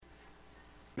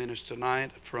Minutes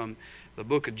tonight from the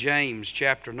book of James,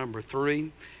 chapter number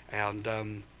 3.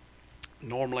 And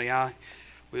normally I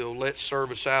will let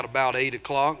service out about 8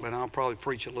 o'clock, but I'll probably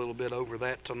preach a little bit over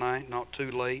that tonight. Not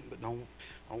too late, but don't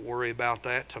worry about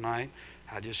that tonight.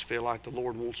 I just feel like the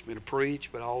Lord wants me to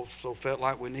preach, but I also felt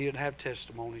like we needed to have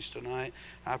testimonies tonight.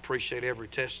 I appreciate every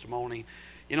testimony.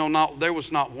 You know, there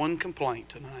was not one complaint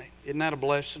tonight. Isn't that a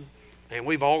blessing? And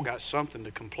we've all got something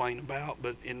to complain about,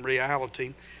 but in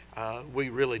reality, we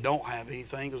really don't have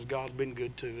anything because God's been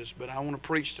good to us. But I want to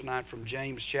preach tonight from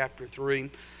James chapter 3,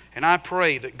 and I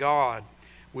pray that God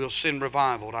will send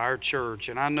revival to our church,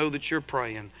 and I know that you're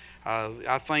praying.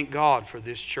 I thank God for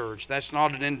this church. That's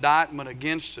not an indictment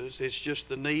against us. It's just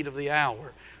the need of the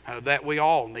hour that we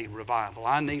all need revival.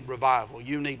 I need revival.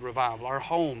 You need revival. Our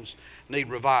homes need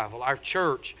revival. Our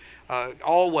church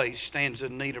always stands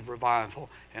in need of revival,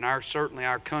 and certainly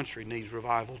our country needs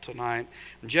revival tonight.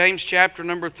 James chapter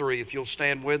number 3, if you'll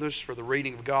stand with us for the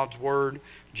reading of God's Word.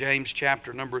 James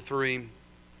chapter number 3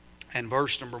 and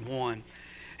verse number 1.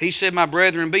 He said, "My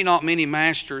brethren, be not many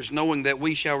masters, knowing that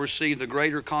we shall receive the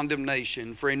greater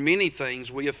condemnation. For in many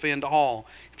things we offend all.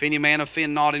 If any man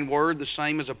offend not in word, the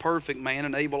same is a perfect man,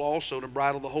 and able also to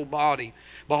bridle the whole body.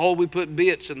 Behold, we put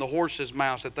bits in the horses'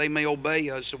 mouths, that they may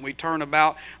obey us, and we turn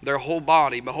about their whole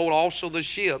body. Behold also the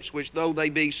ships, which though they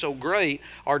be so great,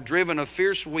 are driven of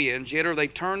fierce winds, yet are they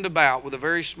turned about with a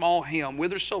very small helm,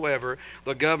 whithersoever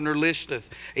the governor listeth.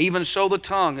 Even so the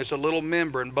tongue is a little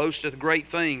member, and boasteth great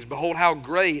things. Behold, how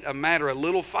great a matter a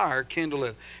little fire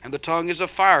kindleth. And the tongue is a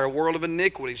fire, a world of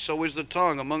iniquity. So is the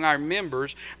tongue among our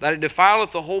members, that it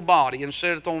defileth the whole body, and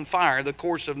setteth on fire the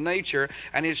course of nature,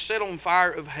 and is set on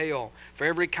fire of hell. For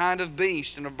every kind of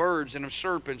beast, and of birds, and of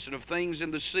serpents, and of things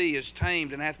in the sea is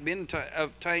tamed, and hath been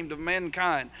tamed of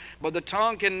mankind. But the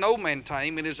tongue can no man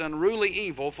tame. It is unruly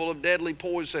evil, full of deadly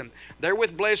poison.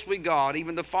 Therewith bless we God,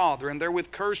 even the Father, and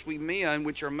therewith curse we men,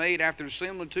 which are made after the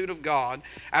similitude of God.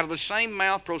 Out of the same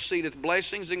mouth proceedeth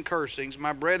blessings and cursings.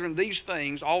 My brethren, these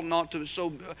things ought not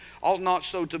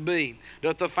so to be.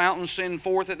 Doth the fountain send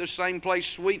forth at the same place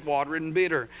sweet water and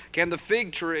bitter? Can the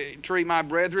fig tree, my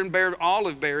brethren, bear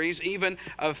olive berries, even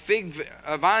a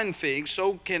vine fig?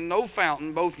 So can no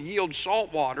fountain both yield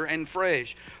salt water and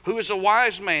fresh. Who is a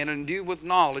wise man and endued with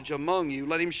knowledge among you?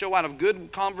 Let him show out of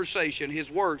good conversation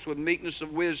his works with meekness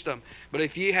of wisdom. But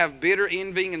if ye have bitter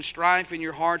envying and strife in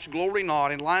your hearts, glory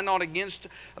not, and lie not against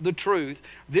the truth.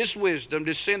 This wisdom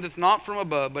descendeth not from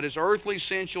above, but is earthly,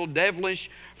 sensual, devilish.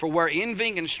 For where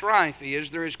envying and strife is,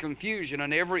 there is confusion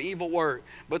and every evil work.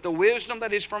 But the wisdom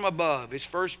that is from above is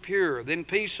first pure, then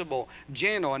peaceable,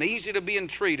 gentle, and easy to be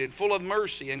entreated, full of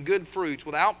mercy and good fruits,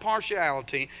 without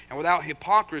partiality and without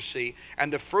hypocrisy.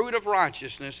 And the fruit of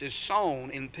righteousness is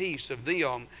sown in peace of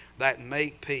them that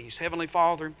make peace." Heavenly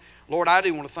Father, Lord, I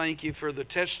do want to thank you for the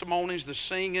testimonies, the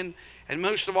singing, and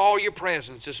most of all your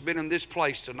presence that's been in this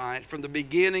place tonight from the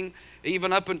beginning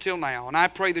even up until now. And I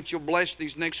pray that you'll bless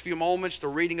these next few moments, the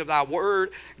reading of thy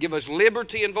word. Give us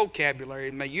liberty and vocabulary,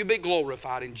 and may you be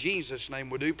glorified. In Jesus' name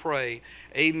we do pray.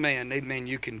 Amen. Amen.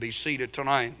 You can be seated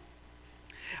tonight.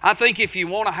 I think if you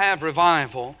want to have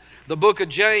revival, the book of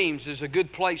James is a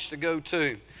good place to go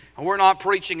to. And we're not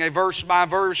preaching a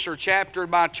verse-by-verse or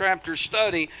chapter-by-chapter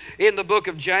study in the book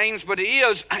of James, but it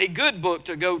is a good book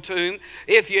to go to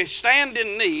if you stand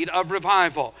in need of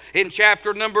revival. In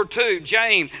chapter number 2,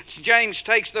 James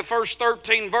takes the first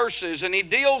 13 verses and he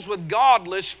deals with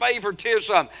godless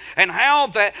favoritism and how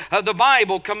that the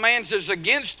Bible commands us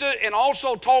against it, and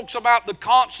also talks about the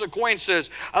consequences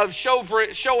of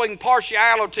showing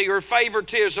partiality or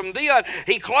favoritism. Then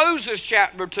he closes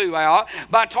chapter 2 out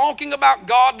by talking about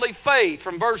godly faith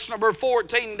from verse number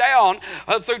 14 down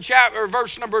through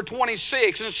verse number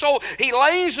 26. And so he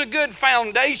lays a good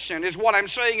foundation, is what I'm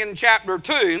saying, in chapter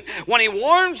 2 when he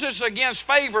warns us against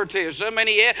favoritism, and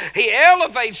he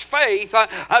elevates faith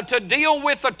to deal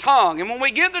with the tongue. And when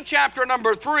we get to chapter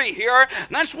number 3 here,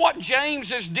 that's what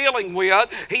James is dealing with.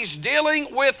 He's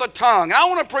dealing with the tongue. And I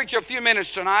want to preach a few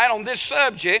minutes tonight on this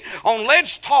subject, on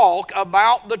let's talk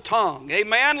about the tongue.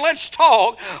 Amen. Let's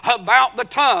talk about the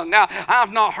tongue. Now,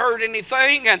 I've not heard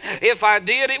anything, and if I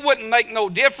did, it wouldn't make no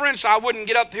difference. I wouldn't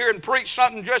get up here and preach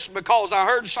something just because I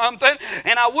heard something,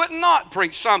 and I would not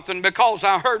preach something because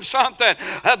I heard something.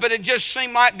 But it just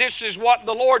seemed like this is what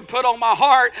the Lord put on my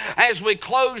heart as we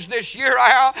close this year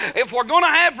out. If we're going to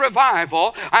have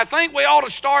revival, I think we ought to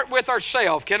start with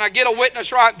ourselves. Can I get a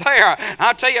witness right there?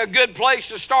 I'll tell you, a good place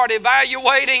to start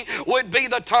evaluating would be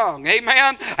the tongue.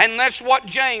 Amen? And that's what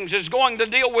James is going to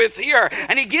deal with here.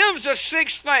 And he gives us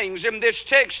 6 things in this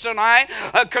text text tonight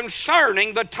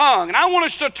concerning the tongue. And I want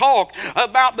us to talk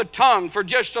about the tongue for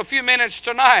just a few minutes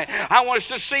tonight. I want us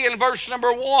to see in verse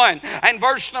number 1 and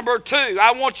verse number 2.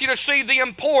 I want you to see the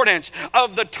importance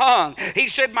of the tongue. He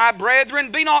said, "My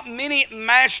brethren, be not many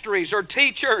masteries or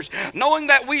teachers, knowing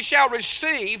that we shall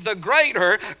receive the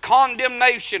greater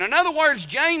condemnation." In other words,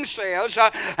 James says,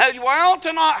 everybody ought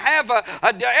to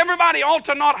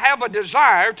not have a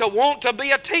desire to want to be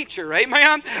a teacher.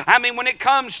 Amen? I mean, when it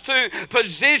comes to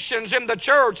positions in the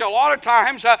church, a lot of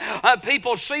times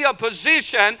people see a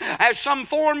position as some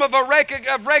form of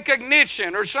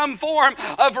recognition or some form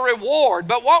of a reward.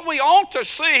 But what we ought to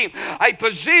see a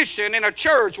position in a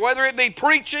church, whether it be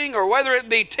preaching or whether it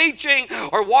be teaching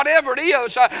or whatever it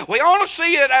is, we ought to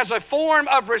see it as a form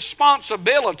of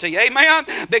responsibility. Amen?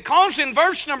 Because in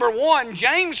verse number 1,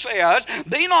 James says,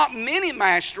 "Be not many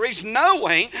masteries,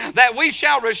 knowing that we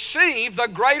shall receive the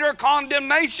greater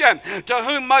condemnation. To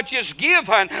whom much is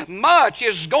given, much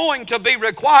is going to be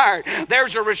required."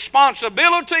 There's a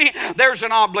responsibility, there's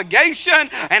an obligation,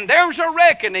 and there's a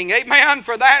reckoning, amen,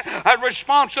 for that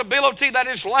responsibility that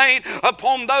is laid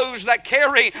upon those that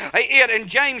carry it. And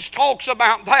James talks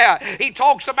about that. He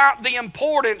talks about the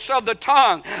importance of the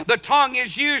tongue. The tongue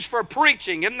is used for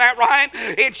preaching, isn't that right?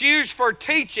 It's used for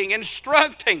teaching,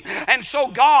 instructing. And so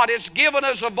God has given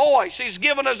us a voice. He's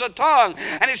given us a tongue,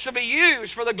 and it's to be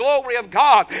used for the glory of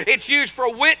God. It's used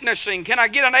for witnessing. Can I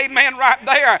get an amen right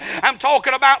there? I'm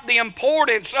talking about the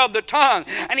importance of the tongue.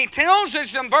 And he tells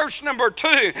us in verse number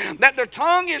 2 that the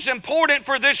tongue is important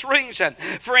for this reason: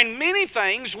 "For in many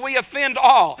things we offend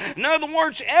all." In other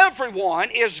words, everyone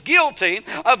is guilty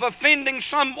of offending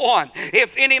someone.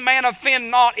 "If any man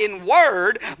offend not in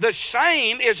word, the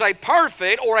same is a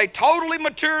perfect," or a totally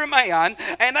mature man,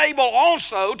 "and able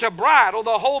also to bridle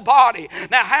the whole body."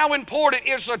 Now, how important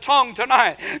is the tongue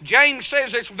tonight? James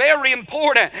says it's very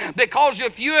important, because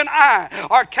if you and I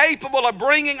are capable of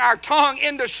bringing our tongue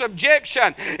into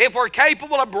subjection, if we're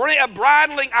capable of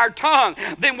bridling our tongue,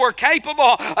 then we're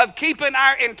capable of keeping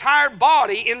our entire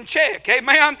body in check.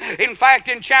 Amen? In fact,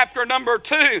 in chapter number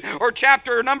 2 or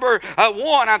chapter number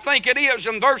 1, I think it is,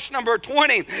 in verse number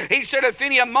 20, he said, "If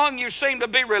any among you seem to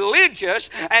be religious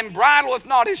and bridleth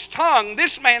not his tongue,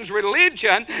 this man's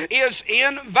religion is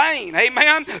in vain."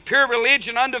 Amen? Pure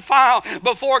religion undefiled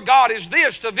before God is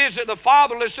this: to visit the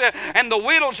fatherless and the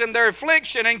widows in their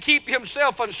affliction, and keep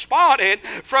himself unspotted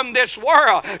from this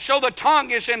world. So the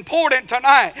tongue is important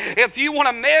tonight. If you want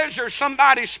to measure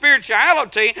somebody's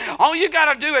spirituality, all you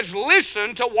got to do is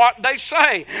listen to what they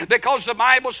say, because the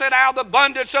Bible said, "Out of the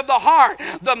abundance of the heart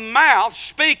the mouth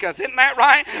speaketh." Isn't that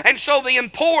right? And so the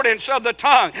importance of the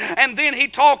tongue. And then he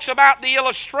talks about the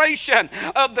illustration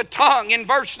of the tongue in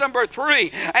verse number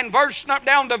 3 and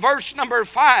down to verse number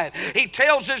 5. He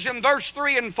tells us in verse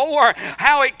 3 and 4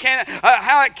 how it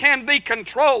can be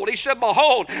controlled. He said,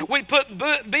 "Behold, we put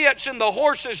bits in the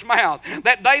horse's mouth,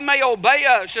 that they may obey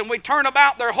us, and we turn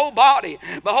about their whole body.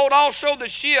 Behold also the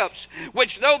ships,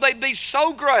 which though they be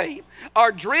so great,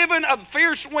 are driven of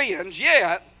fierce winds,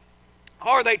 yet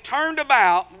are they turned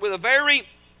about with a very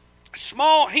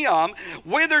small hymn,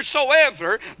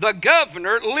 whithersoever the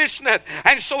governor listeneth."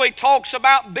 And so he talks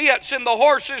about bits in the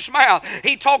horse's mouth.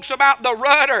 He talks about the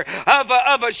rudder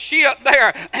of a ship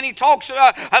there. And he talks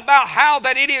about how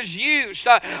that it is used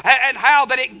and how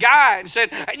that it guides. And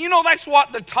you know, that's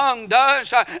what the tongue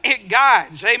does. It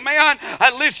guides. Amen?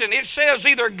 Listen, it says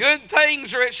either good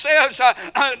things or it says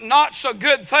not so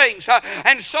good things.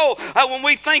 And so when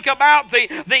we think about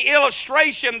the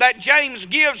illustration that James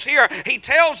gives here, he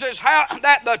tells us how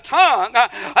that the tongue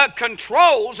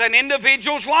controls an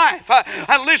individual's life.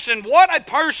 Listen, what a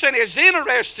person is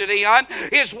interested in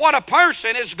is what a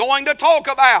person is going to talk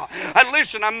about.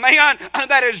 Listen, a man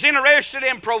that is interested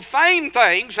in profane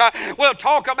things will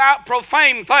talk about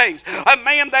profane things. A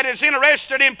man that is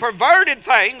interested in perverted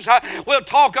things will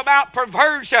talk about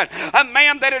perversion. A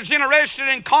man that is interested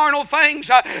in carnal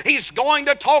things, he's going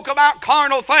to talk about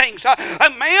carnal things. A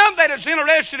man that is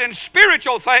interested in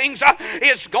spiritual things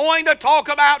is going to talk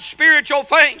about spiritual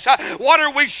things. What are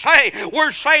we saying?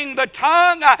 We're saying the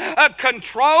tongue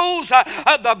controls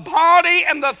the body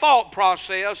and the thought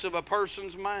process of a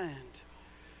person's mind.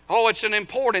 Oh, it's an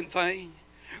important thing.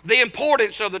 The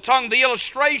importance of the tongue, the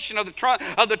illustration of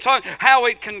the tongue, how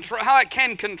it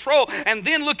can control. And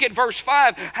then look at verse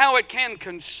 5, how it can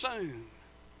consume.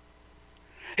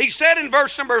 He said in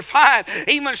verse number 5,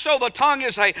 "Even so the tongue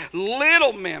is a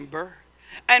little member,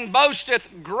 and boasteth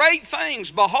great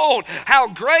things. Behold, how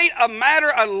great a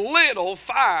matter a little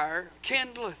fire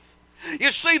kindleth."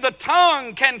 You see, the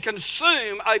tongue can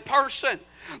consume a person.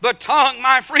 The tongue,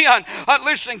 my friend,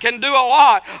 listen, can do a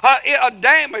lot of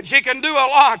damage. It can do a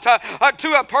lot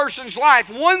to a person's life.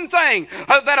 One thing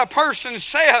that a person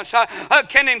says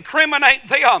can incriminate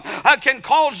them, can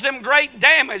cause them great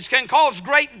damage, can cause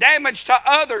great damage to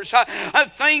others.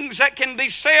 Things that can be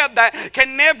said that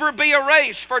can never be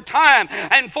erased for time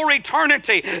and for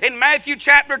eternity. In Matthew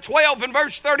chapter 12 and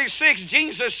verse 36,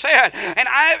 Jesus said, "And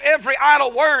every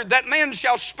idle word that men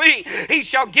shall speak, he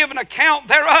shall give an account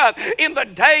thereof in the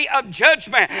day of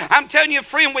judgment." I'm telling you,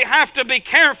 friend, we have to be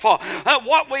careful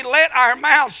what we let our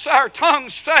mouths, our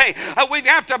tongues say. We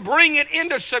have to bring it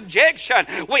into subjection.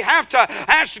 We have to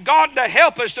ask God to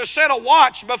help us to set a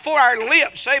watch before our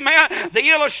lips. Amen. The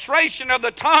illustration of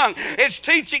the tongue is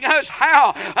teaching us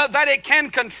how that it can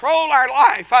control our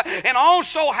life and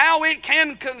also how it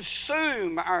can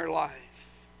consume our life.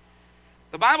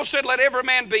 The Bible said, "Let every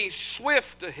man be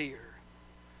swift to hear,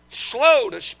 slow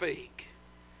to speak,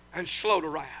 and slow to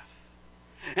wrath."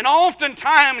 And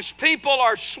oftentimes people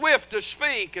are swift to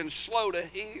speak and slow to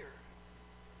hear.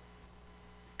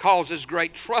 Causes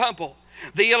great trouble.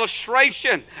 The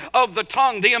illustration of the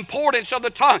tongue, the importance of the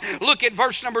tongue. Look at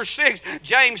verse number 6.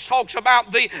 James talks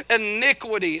about the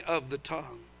iniquity of the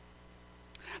tongue.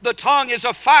 The tongue is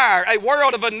a fire, a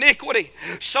world of iniquity.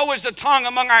 So is the tongue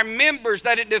among our members,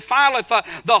 that it defileth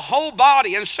the whole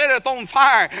body, and setteth on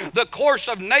fire the course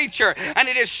of nature, and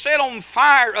it is set on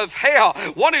fire of hell.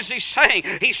 What is he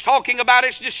saying? He's talking about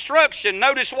its destruction.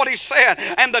 Notice what he said.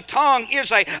 And the tongue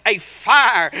is a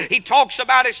fire. He talks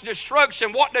about its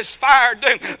destruction. What does fire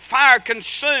do? Fire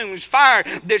consumes. Fire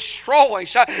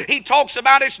destroys. He talks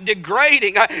about its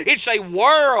degrading. It's a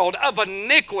world of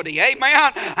iniquity.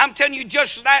 Amen. I'm telling you,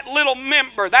 just that little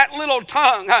member, that little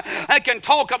tongue, can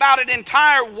talk about an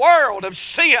entire world of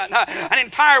sin, an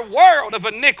entire world of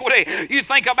iniquity. You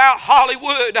think about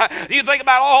Hollywood, you think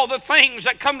about all the things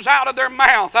that comes out of their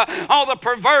mouth, all the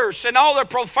perverse and all the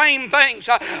profane things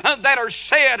that are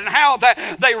said, and how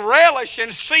that they relish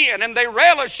in sin and they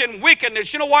relish in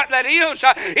wickedness. You know what that is?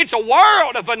 It's a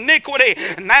world of iniquity.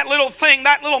 And that little thing,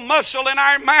 that little muscle in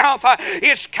our mouth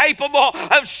is capable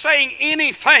of saying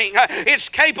anything. It's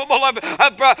capable of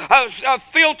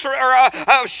filter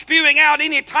or spewing out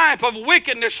any type of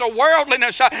wickedness or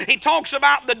worldliness. He talks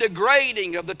about the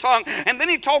degrading of the tongue, and then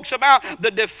he talks about the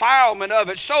defilement of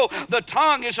it. So the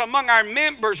tongue is among our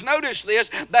members. Notice this,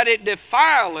 that it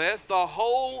defileth the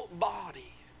whole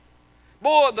body.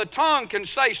 Boy, the tongue can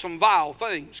say some vile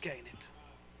things, can't it?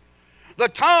 The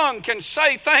tongue can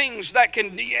say things that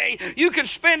can, you can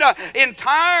spend an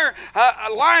entire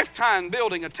lifetime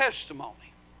building a testimony.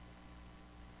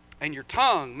 And your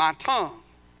tongue, my tongue,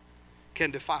 can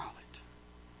defile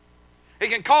it. It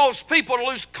can cause people to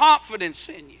lose confidence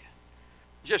in you.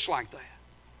 Just like that.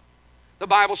 The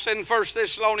Bible said in 1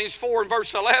 Thessalonians 4 and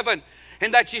verse 11,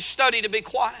 "And that you study to be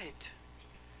quiet,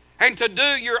 and to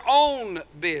do your own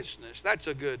business." That's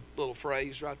a good little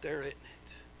phrase right there, isn't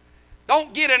it?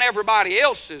 Don't get in everybody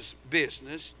else's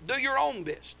business. Do your own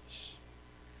business.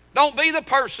 Don't be the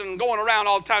person going around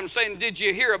all the time saying, "Did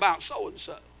you hear about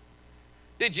so-and-so?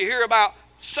 Did you hear about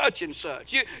such and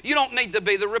such?" You don't need to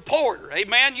be the reporter,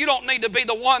 amen? You don't need to be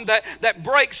the one that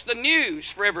breaks the news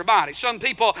for everybody. Some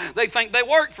people, they think they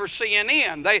work for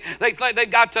CNN. They think they've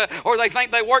got to, or they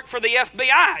think they work for the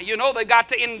FBI. You know, they've got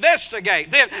to investigate.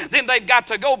 Then they've got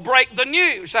to go break the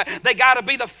news. They got to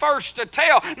be the first to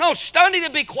tell. No, study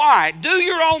to be quiet. Do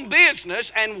your own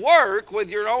business and work with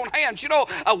your own hands. You know,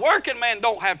 a working man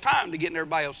don't have time to get in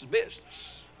everybody else's business.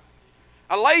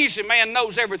 A lazy man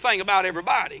knows everything about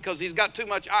everybody because he's got too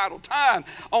much idle time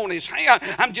on his hand.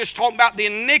 I'm just talking about the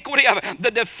iniquity of it,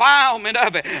 the defilement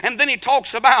of it. And then he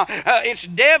talks about it's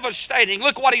devastating.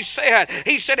 Look what he said.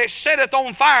 He said it setteth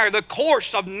on fire the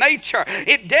course of nature.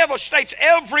 It devastates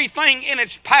everything in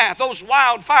its path. Those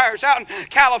wildfires out in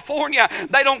California,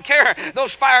 they don't care.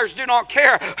 Those fires do not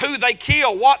care who they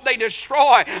kill, what they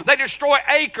destroy. They destroy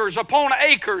acres upon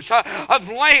acres of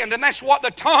land, and that's what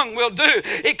the tongue will do.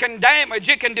 It can damage,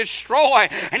 it can destroy.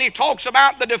 And he talks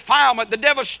about the defilement, the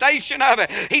devastation of it.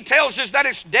 He tells us that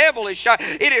it's devilish.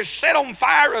 It is set on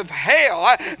fire of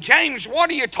hell. James,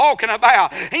 what are you talking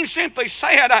about? He simply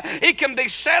said it can be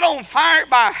set on fire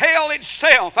by hell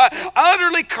itself,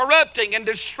 utterly corrupting and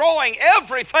destroying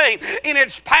everything in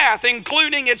its path,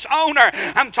 including its owner.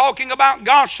 I'm talking about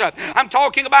gossip. I'm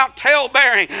talking about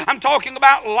tale-bearing. I'm talking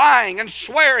about lying and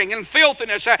swearing and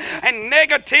filthiness and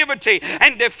negativity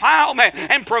and defilement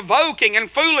and provoking joking and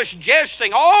foolish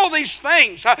jesting, all these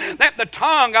things that the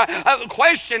tongue,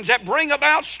 questions that bring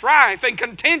about strife and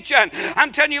contention.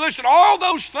 I'm telling you, listen, all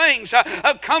those things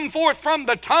come forth from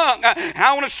the tongue. And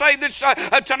I want to say this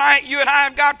tonight, you and I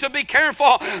have got to be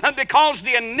careful because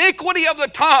the iniquity of the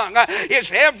tongue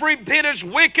is every bit as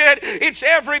wicked, it's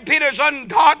every bit as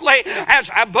ungodly as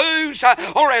booze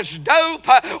or as dope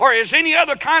or as any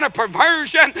other kind of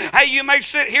perversion. Hey, you may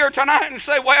sit here tonight and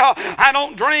say, well, I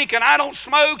don't drink and I don't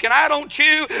smoke and I don't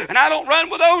chew and I don't run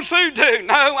with those who do.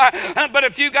 No, but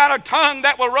if you got a tongue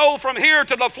that will roll from here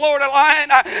to the Florida line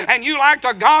and you like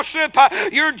to gossip,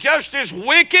 you're just as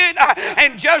wicked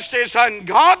and just as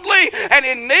ungodly and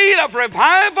in need of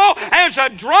revival as a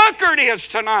drunkard is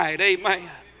tonight. Amen.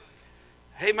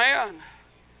 Amen.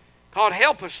 God,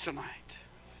 help us tonight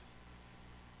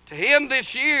to end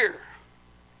this year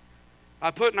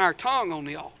by putting our tongue on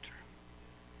the altar.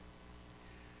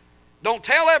 Don't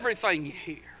tell everything you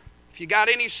hear. If you got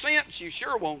any sense, you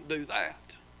sure won't do that.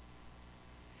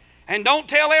 And don't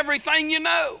tell everything you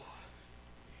know,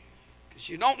 because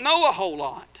you don't know a whole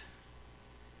lot.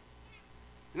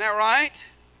 Isn't that right?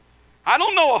 I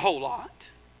don't know a whole lot.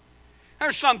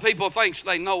 There's some people who think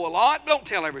they know a lot. Don't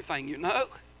tell everything you know,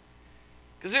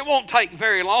 because it won't take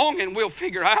very long and we'll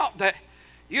figure out that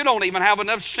you don't even have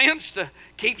enough sense to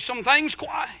keep some things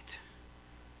quiet.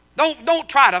 Don't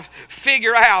try to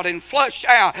figure out and flush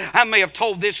out. I may have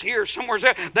told this here somewhere.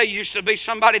 There used to be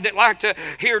somebody that liked to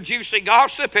hear juicy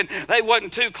gossip, and they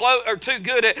wasn't too close or too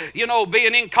good at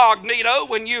being incognito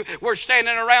when you were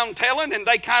standing around telling, and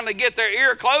they kind of get their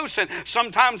ear close, and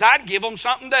sometimes I'd give them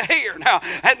something to hear. Now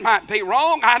that might be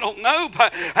wrong, I don't know,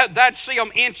 but I'd see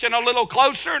them inching a little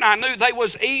closer, and I knew they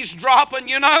was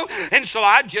eavesdropping, and so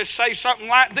I'd just say something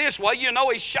like this: well,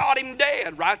 he shot him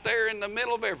dead right there in the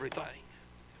middle of everything.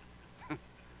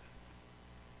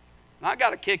 I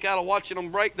got a kick out of watching them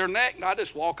break their neck, and I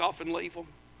just walk off and leave them.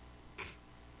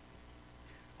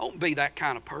 Don't be that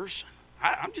kind of person.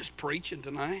 I'm just preaching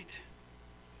tonight.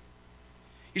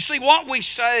 You see, what we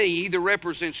say either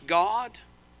represents God,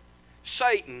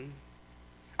 Satan,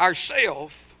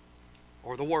 ourself,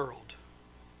 or the world.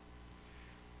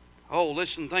 Oh,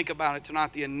 listen, think about it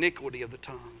tonight, the iniquity of the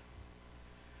tongue.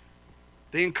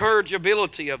 The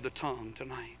incorrigibility of the tongue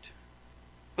tonight.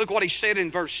 Look what he said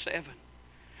in verse 7.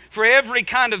 For every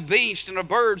kind of beast and of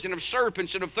birds and of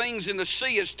serpents and of things in the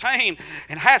sea is tamed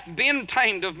and hath been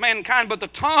tamed of mankind, but the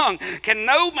tongue can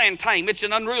no man tame. It's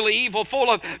an unruly evil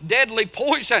full of deadly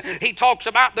poison. He talks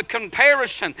about the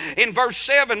comparison in verse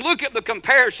 7. Look at the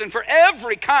comparison. For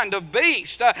every kind of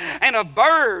beast and of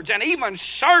birds and even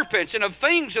serpents and of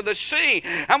things of the sea.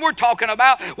 And we're talking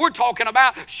about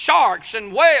sharks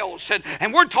and whales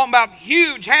and we're talking about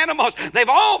huge animals. They've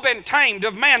all been tamed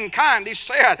of mankind, he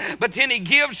said. But then he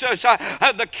gives us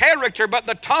the character, but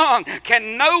the tongue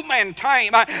can no man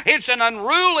tame. It's an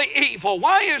unruly evil.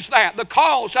 Why is that?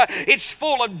 Because it's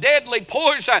full of deadly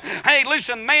poison. Hey,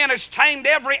 listen, man has tamed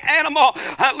every animal,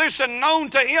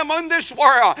 known to him in this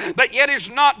world, but yet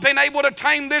has not been able to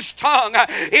tame this tongue.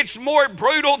 It's more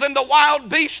brutal than the wild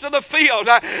beast of the field.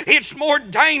 It's more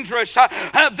dangerous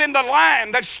than the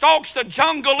lion that stalks the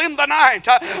jungle in the night.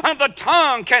 The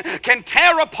tongue can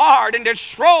tear apart and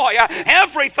destroy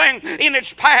everything in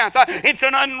its path. It's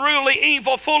an unruly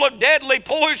evil full of deadly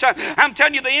poison. I'm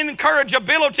telling you, the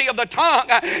incorrigibility of the tongue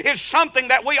is something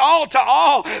that we ought to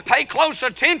all pay close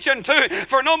attention to.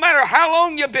 For no matter how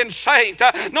long you've been saved,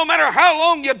 no matter how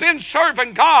long you've been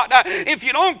serving God, if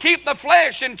you don't keep the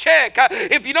flesh in check,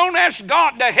 if you don't ask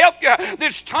God to help you,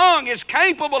 this tongue is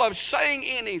capable of saying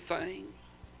anything.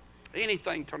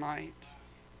 Anything tonight.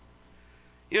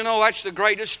 That's the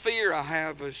greatest fear I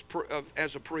have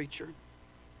as a preacher,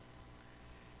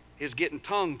 is getting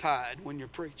tongue-tied when you're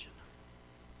preaching.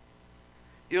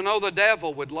 The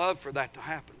devil would love for that to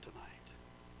happen tonight.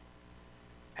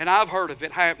 And I've heard of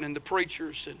it happening to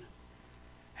preachers,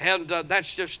 and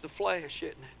that's just the flesh,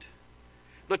 isn't it?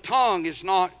 The tongue is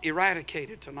not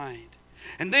eradicated tonight.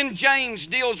 And then James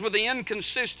deals with the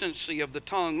inconsistency of the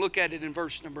tongue. Look at it in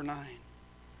verse number 9.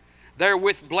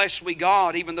 Therewith bless we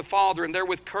God, even the Father, and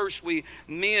therewith curse we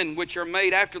men which are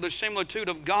made after the similitude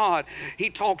of God.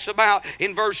 He talks about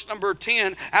in verse number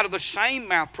 10, out of the same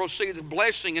mouth proceedeth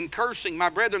blessing and cursing. My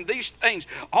brethren, these things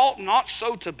ought not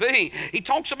so to be. He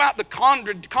talks about the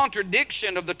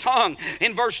contradiction of the tongue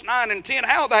in verse 9 and 10,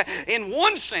 how that in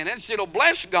one sentence it'll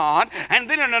bless God, and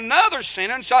then in another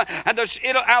sentence out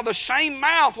of the same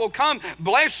mouth will come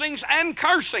blessings and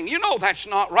cursing. That's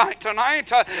not right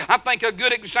tonight. I think a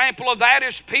good example example of that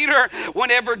is Peter.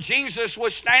 Whenever Jesus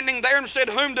was standing there and said,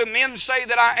 "Whom do men say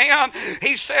that I am?"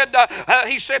 He said,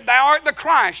 "Thou art the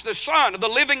Christ, the Son of the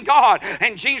living God."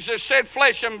 And Jesus said,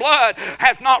 "Flesh and blood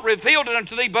hath not revealed it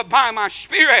unto thee, but by my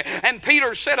Spirit." And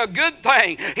Peter said a good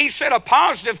thing. He said a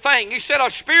positive thing. He said a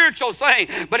spiritual thing.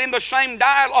 But in the same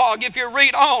dialogue, if you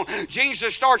read on,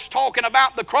 Jesus starts talking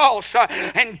about the cross,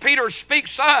 and Peter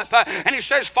speaks up, and he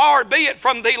says, "Far be it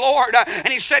from thee, Lord." And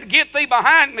he said, "Get thee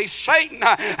behind me, Satan."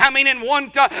 In one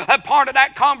part of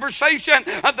that conversation,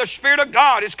 the Spirit of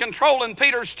God is controlling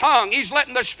Peter's tongue. He's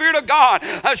letting the Spirit of God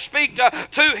speak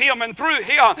to him and through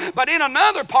him. But in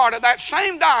another part of that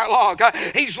same dialogue,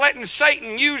 he's letting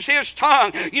Satan use his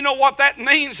tongue. You know what that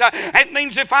means? It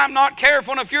means if I'm not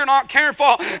careful, and if you're not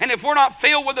careful, and if we're not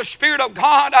filled with the Spirit of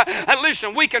God,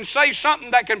 listen, we can say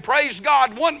something that can praise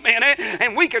God one minute,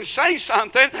 and we can say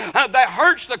something that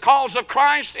hurts the cause of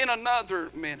Christ in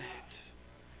another minute.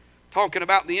 Talking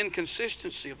about the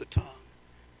inconsistency of the tongue.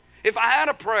 If I had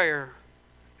a prayer,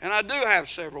 and I do have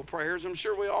several prayers, I'm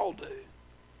sure we all do.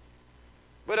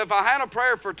 But if I had a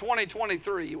prayer for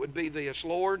 2023, it would be this: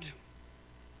 Lord,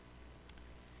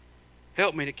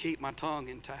 help me to keep my tongue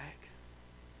intact.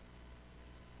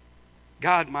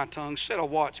 Guide my tongue, set a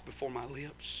watch before my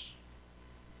lips.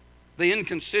 The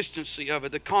inconsistency of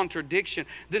it, the contradiction,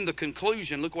 then the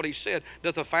conclusion. Look what he said.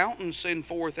 Doth a fountain send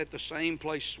forth at the same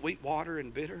place sweet water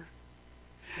and bitter?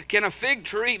 Can a fig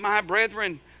tree, my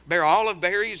brethren, bear olive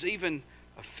berries, even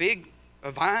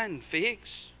a vine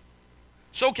figs?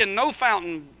 So can no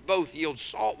fountain both yield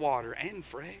salt water and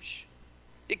fresh.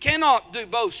 It cannot do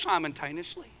both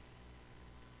simultaneously.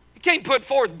 Can't put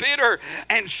forth bitter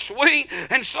and sweet.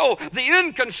 And so the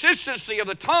inconsistency of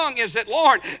the tongue is that,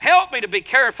 Lord, help me to be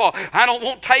careful. I don't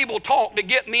want table talk to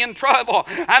get me in trouble.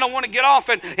 I don't want to get off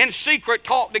in secret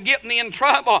talk to get me in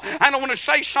trouble. I don't want to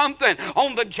say something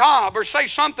on the job or say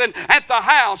something at the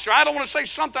house, or I don't want to say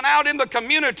something out in the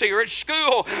community or at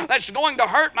school that's going to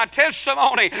hurt my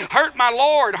testimony, hurt my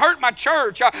Lord, hurt my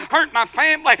church, hurt my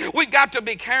family. We've got to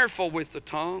be careful with the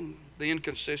tongue, the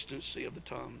inconsistency of the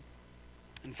tongue.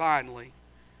 And finally,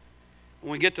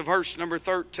 when we get to verse number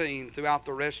 13 throughout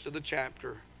the rest of the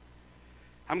chapter,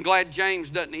 I'm glad James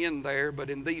doesn't end there,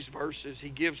 but in these verses he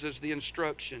gives us the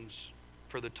instructions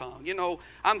for the tongue. You know,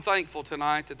 I'm thankful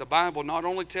tonight that the Bible not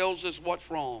only tells us what's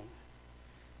wrong,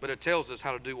 but it tells us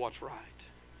how to do what's right.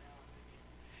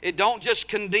 It don't just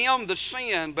condemn the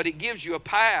sin, but it gives you a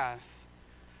path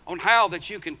on how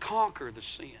that you can conquer the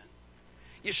sin.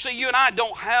 You see, you and I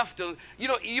don't have to,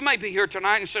 you may be here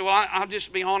tonight and say, "Well, I'll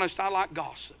just be honest, I like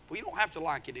gossip." Well, you don't have to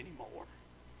like it anymore.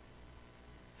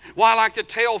 Well, I like to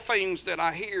tell things that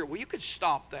I hear. Well, you could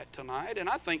stop that tonight, and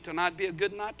I think tonight would be a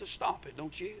good night to stop it,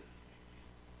 don't you?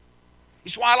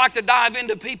 It's why I like to dive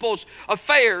into people's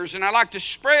affairs, and I like to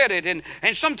spread it,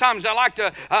 and sometimes I like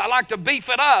to beef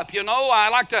it up. I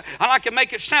like to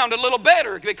make it sound a little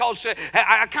better because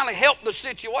I kind of help the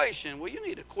situation. Well, you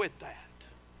need to quit that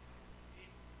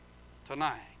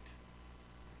tonight.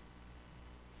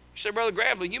 You say, "Brother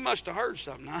Gravely, you must have heard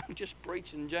something." I'm just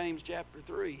preaching James chapter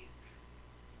 3.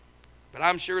 But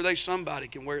I'm sure there's somebody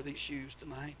can wear these shoes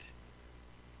tonight.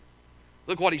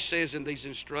 Look what he says in these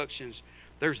instructions.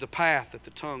 There's the path that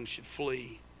the tongue should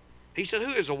flee. He said,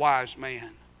 "Who is a wise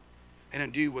man and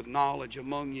endued with knowledge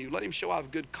among you? Let him show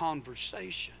out good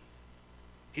conversation,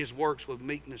 his works with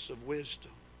meekness of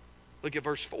wisdom." Look at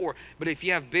verse 4. "But if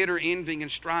you have bitter envying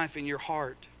and strife in your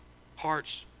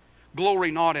hearts, glory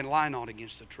not and lie not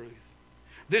against the truth.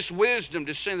 This wisdom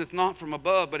descendeth not from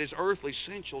above, but is earthly,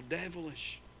 sensual,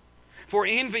 devilish. For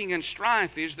envying and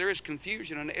strife there is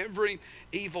confusion in every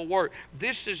evil work."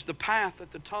 This is the path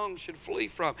that the tongue should flee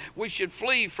from. We should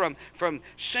flee from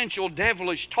sensual,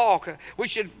 devilish talk. We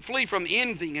should flee from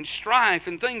envying and strife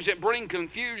and things that bring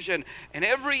confusion and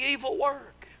every evil work.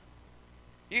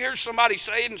 You hear somebody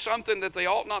saying something that they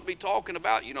ought not be talking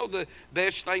about, the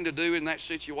best thing to do in that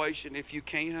situation, if you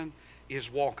can, is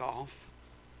walk off.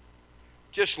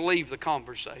 Just leave the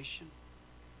conversation.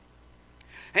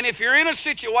 And if you're in a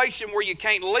situation where you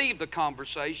can't leave the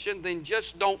conversation, then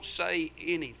just don't say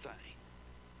anything.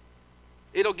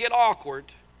 It'll get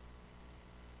awkward,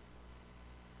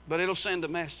 but it'll send a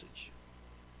message.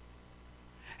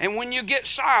 And when you get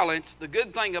silent, the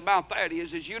good thing about that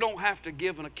is you don't have to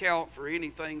give an account for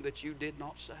anything that you did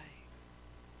not say.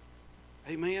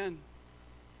 Amen.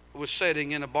 I was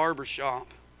sitting in a barber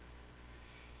shop.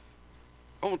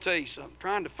 I want to tell you something.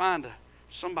 Trying to find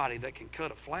somebody that can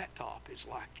cut a flat top is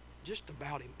like just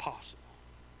about impossible.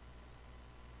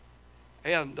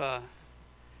 And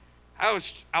I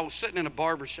was sitting in a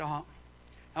barber shop.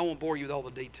 I won't bore you with all the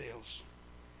details.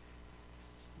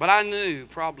 But I knew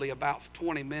probably about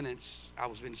 20 minutes I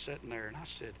was been sitting there, and I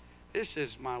said, this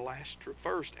is my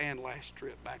first and last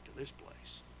trip back to this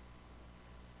place.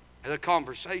 And the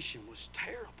conversation was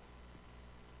terrible.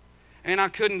 And I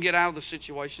couldn't get out of the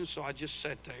situation, so I just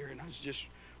sat there and I was just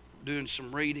doing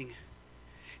some reading.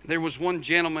 There was one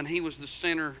gentleman, he was the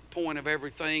center point of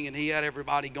everything, and he had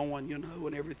everybody going,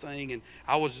 and everything. And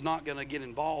I was not going to get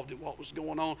involved in what was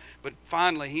going on. But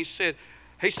finally he said,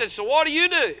 so what do you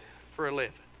do for a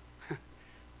living?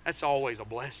 That's always a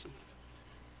blessing.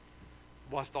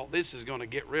 Well, I thought, this is going to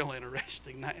get real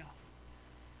interesting now.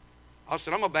 I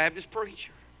said, I'm a Baptist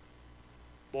preacher.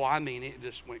 Boy, it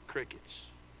just went crickets.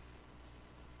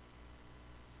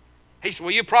 He said,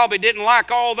 well, you probably didn't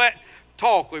like all that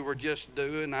talk we were just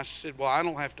doing. I said, well, I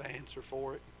don't have to answer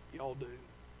for it. Y'all do.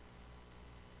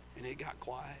 And it got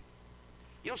quiet.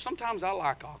 Sometimes I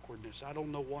like awkwardness. I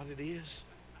don't know what it is.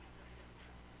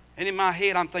 And in my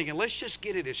head, I'm thinking, let's just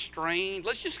get it as strange.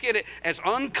 Let's just get it as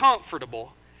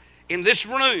uncomfortable in this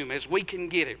room as we can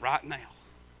get it right now.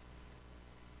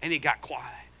 And it got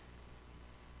quiet.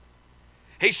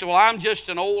 He said, well, I'm just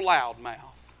an old loudmouth.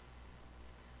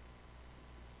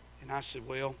 And I said,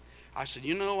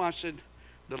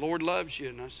 the Lord loves you.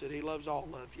 And I said, He loves all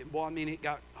of you. Boy, it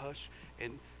got hushed.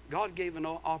 And God gave an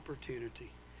opportunity.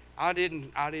 I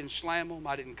didn't slam them.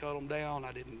 I didn't cut them down.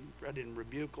 I didn't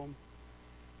rebuke them.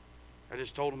 I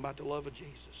just told them about the love of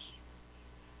Jesus.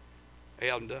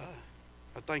 And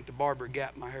I think the barber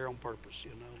gapped my hair on purpose,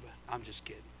 but I'm just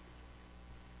kidding.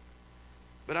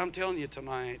 But I'm telling you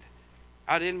tonight,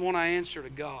 I didn't want to answer to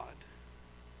God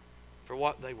for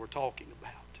what they were talking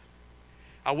about.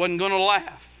 I wasn't going to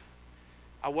laugh.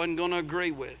 I wasn't going to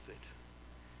agree with it.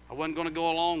 I wasn't going to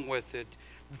go along with it.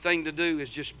 The thing to do is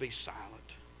just be silent.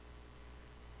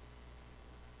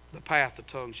 The path the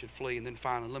tongue should flee. And then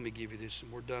finally, let me give you this and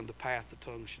we're done. The path the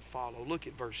tongue should follow. Look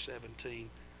at verse 17.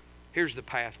 Here's the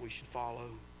path we should follow.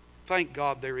 Thank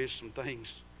God there is some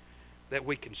things that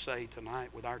we can say tonight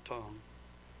with our tongue.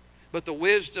 But the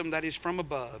wisdom that is from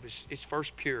above is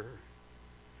first pure.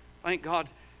 Thank God,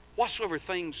 whatsoever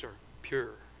things are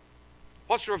pure,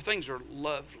 whatsoever things are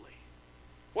lovely,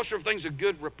 whatsoever things of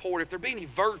good report, if there be any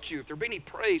virtue, if there be any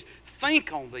praise,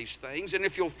 think on these things. And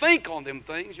if you'll think on them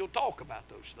things, you'll talk about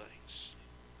those things.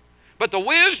 But the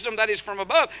wisdom that is from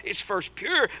above is first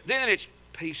pure, then it's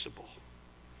peaceable.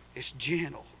 It's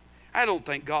gentle. I don't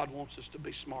think God wants us to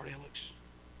be smart alecks.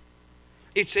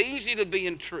 It's easy to be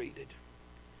entreated.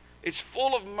 It's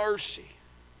full of mercy.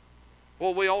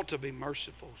 Well, we ought to be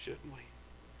merciful, shouldn't we?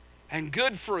 And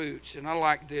good fruits, and I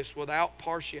like this, without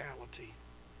partiality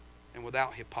and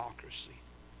without hypocrisy.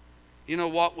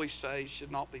 What we say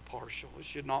should not be partial. It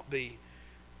should not be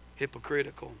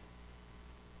hypocritical.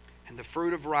 And the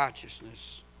fruit of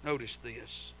righteousness, notice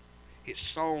this, it's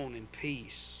sown in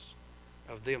peace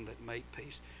of them that make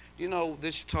peace.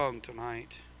 This tongue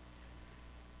tonight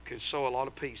can sow a lot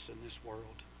of peace in this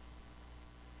world.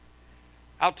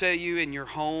 I'll tell you, in your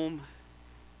home,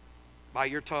 by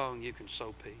your tongue, you can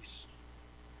sow peace.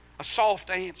 A soft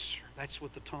answer, that's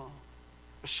with the tongue.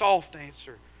 A soft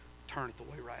answer turneth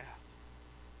away wrath.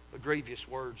 A grievous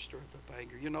word stirreth up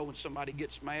anger. When somebody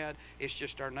gets mad, it's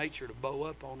just our nature to bow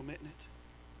up on them, isn't it?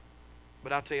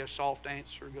 But I'll tell you, a soft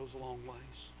answer goes a long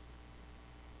ways.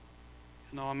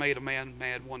 I made a man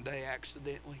mad one day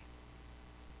accidentally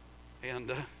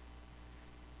and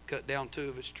cut down 2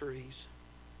 of his trees.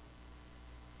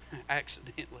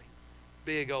 Accidentally.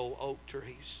 Big old oak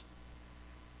trees.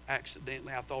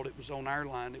 Accidentally. I thought it was on our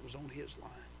line. It was on his line.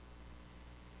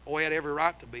 Boy, he had every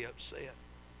right to be upset.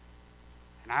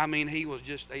 And he's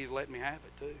let me have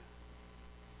it too.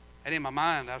 And in my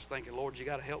mind, I was thinking, Lord, you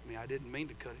got to help me. I didn't mean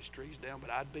to cut his trees down, but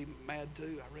I'd be mad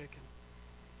too, I reckon.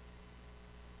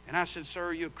 And I said, sir,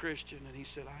 are you a Christian? And he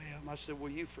said, I am. I said, will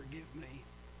you forgive me?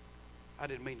 I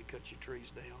didn't mean to cut your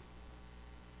trees down.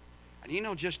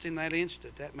 And just in that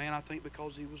instant, that man, I think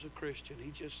because he was a Christian,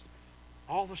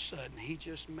 all of a sudden, he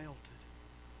just melted.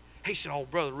 He said, oh,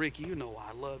 Brother Ricky,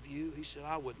 I love you. He said,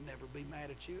 I would never be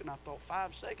mad at you. And I thought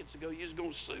 5 seconds ago, you was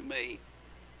going to sue me.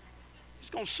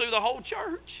 He's going to sue the whole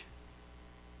church.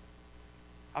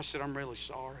 I said, I'm really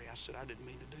sorry. I said, I didn't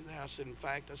mean to do that. I said, in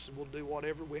fact, we'll do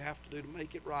whatever we have to do to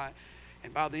make it right.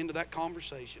 And by the end of that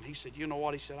conversation, he said, you know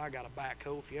what? He said, I got a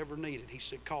backhoe if you ever need it. He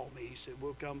said, call me. He said,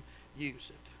 we'll come use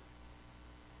it.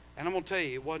 And I'm going to tell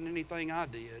you, it wasn't anything I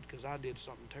did because I did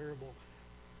something terrible.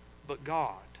 But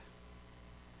God,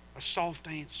 a soft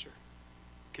answer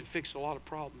can fix a lot of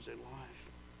problems in life.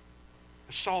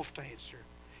 A soft answer.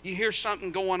 You hear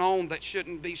something going on that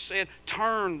shouldn't be said,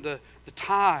 turn the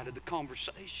tide of the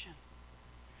conversation.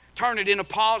 Turn it in a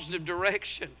positive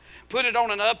direction. Put it on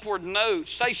an upward note.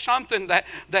 Say something that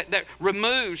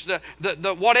removes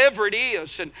the whatever it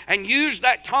is, and use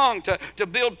that tongue to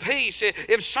build peace.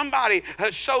 If somebody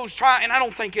so's trying, and I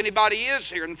don't think anybody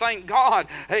is here, and thank God,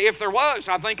 if there was,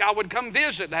 I think I would come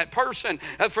visit that person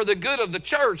for the good of the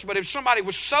church. But if somebody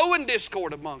was sowing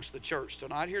discord amongst the church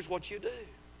tonight, here's what you do.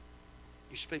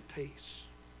 You speak peace.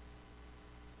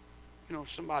 You know, if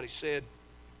somebody said,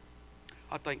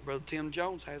 I think Brother Tim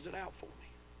Jones has it out for me.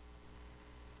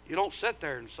 You don't sit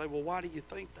there and say, well, why do you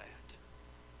think that?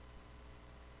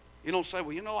 You don't say,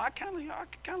 well, you know, I can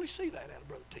kind of see that out of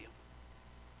Brother Tim.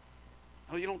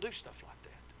 No, you don't do stuff like that.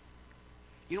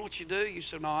 You know what you do? You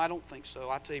say, no, I don't think so.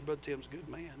 I tell you, Brother Tim's a good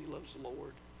man. He loves the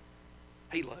Lord.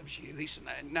 He loves you. He said,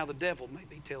 now the devil may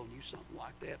be telling you something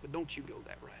like that, but don't you go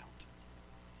that route.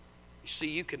 You see,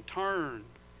 you can turn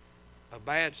a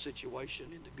bad situation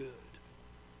into good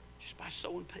just by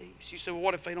sowing peace. You say, well,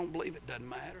 what if they don't believe it? Doesn't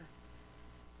matter.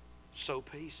 Sow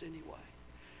peace anyway.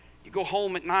 You go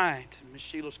home at night. Miss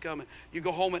Sheila's coming. You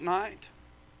go home at night.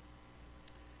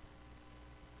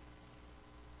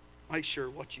 Make sure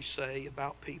what you say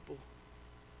about people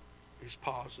is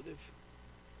positive.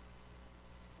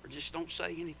 Or just don't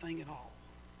say anything at all.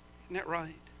 Isn't that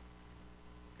right?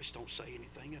 Just don't say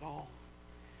anything at all.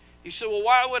 You say, well,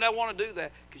 why would I want to do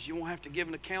that? Because you won't have to give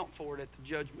an account for it at the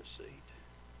judgment seat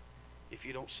if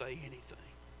you don't say anything.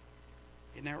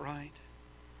 Isn't that right?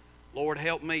 Lord,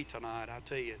 help me tonight. I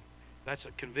tell you, that's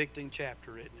a convicting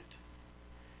chapter, isn't it?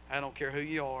 I don't care who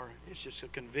you are. It's just a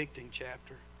convicting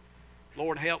chapter.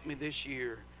 Lord, help me this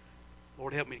year.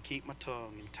 Lord, help me to keep my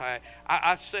tongue and tight.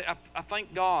 I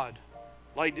thank God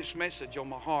laid this message on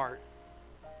my heart.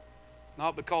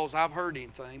 Not because I've heard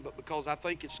anything, but because I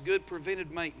think it's good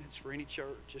preventive maintenance for any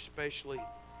church, especially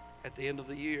at the end of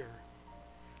the year.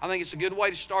 I think it's a good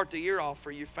way to start the year off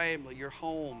for your family, your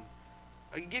home.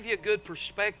 It can give you a good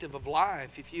perspective of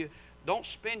life if you don't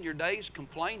spend your days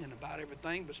complaining about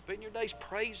everything, but spend your days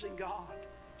praising God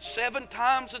 7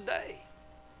 times a day.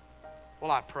 Well,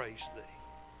 I praise Thee.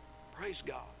 Praise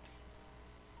God.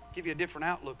 Give you a different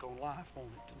outlook on life, won't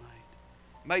it,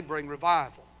 tonight? May bring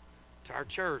revival to our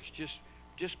church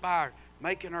just by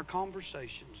making our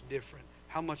conversations different.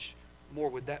 How much more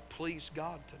would that please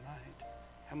God tonight?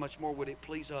 How much more would it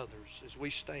please others as we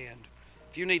stand?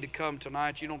 If you need to come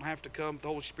tonight, you don't have to come. If the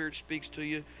Holy Spirit speaks to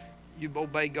you, you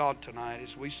obey God tonight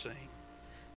as we sing.